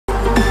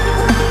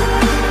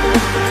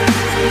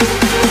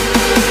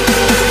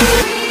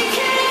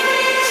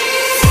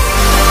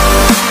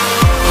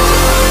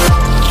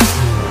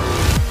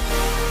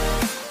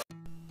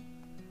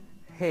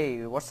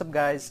What's up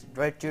guys,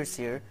 DroidTuts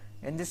here.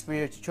 In this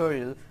video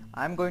tutorial,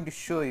 I'm going to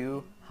show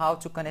you how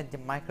to connect the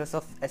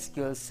Microsoft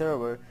SQL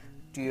Server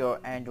to your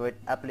Android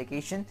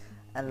application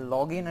and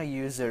log in a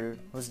user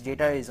whose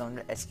data is on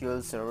the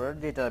SQL Server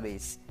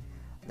Database.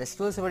 The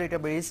SQL Server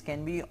Database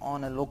can be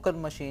on a local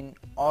machine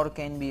or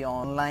can be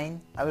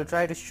online. I will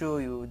try to show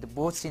you the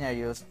both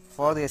scenarios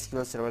for the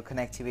SQL Server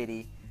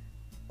connectivity.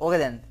 Okay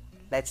then,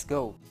 let's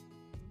go.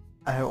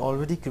 I have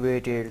already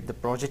created the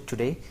project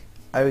today.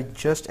 I will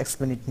just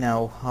explain it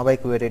now how I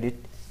created it.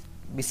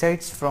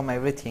 Besides from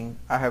everything,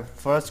 I have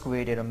first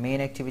created a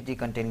main activity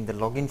containing the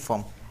login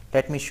form.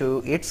 Let me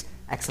show you its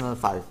XML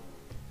file.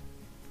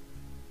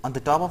 On the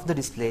top of the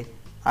display,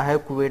 I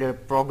have created a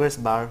progress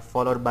bar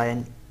followed by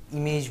an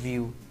image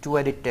view, two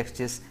edit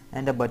textures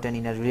and a button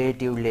in a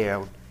relative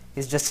layout.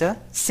 It's just a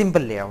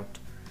simple layout.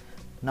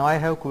 Now I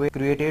have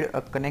created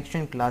a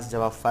connection class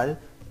Java file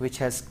which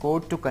has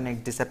code to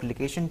connect this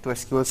application to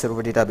SQL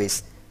Server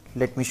Database.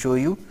 Let me show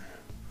you.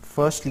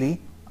 Firstly,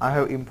 I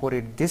have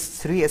imported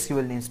these three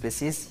SQL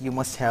namespaces. You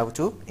must have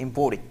to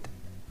import it.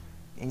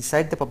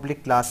 Inside the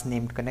public class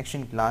named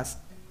connection class,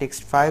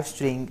 text5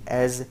 string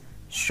as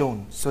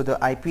shown. So the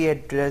IP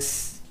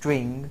address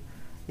string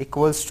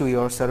equals to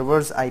your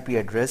server's IP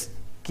address.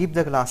 Keep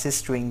the class's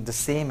string the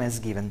same as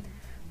given.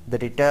 The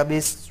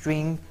database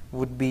string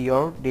would be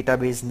your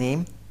database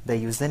name, the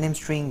username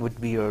string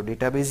would be your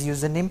database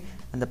username,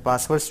 and the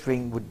password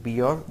string would be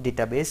your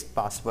database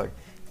password.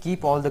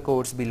 Keep all the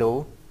codes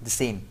below the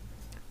same.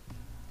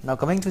 Now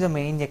coming to the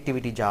main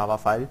activity Java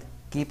file,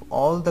 keep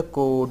all the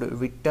code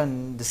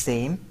written the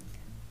same.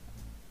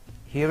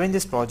 Here in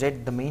this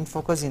project, the main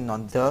focus is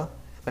on the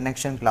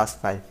connection class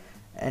file,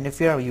 and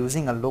if you are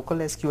using a local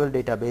SQL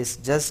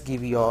database, just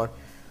give your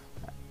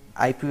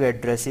IP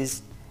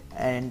addresses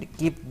and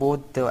keep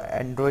both the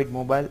Android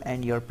mobile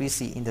and your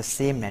PC in the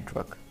same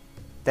network.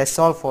 That's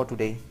all for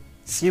today.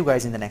 See you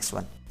guys in the next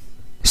one.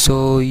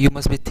 So you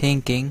must be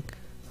thinking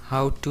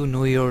how to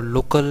know your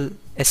local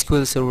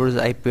SQL server's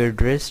IP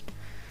address.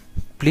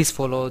 Please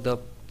follow the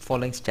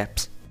following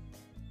steps.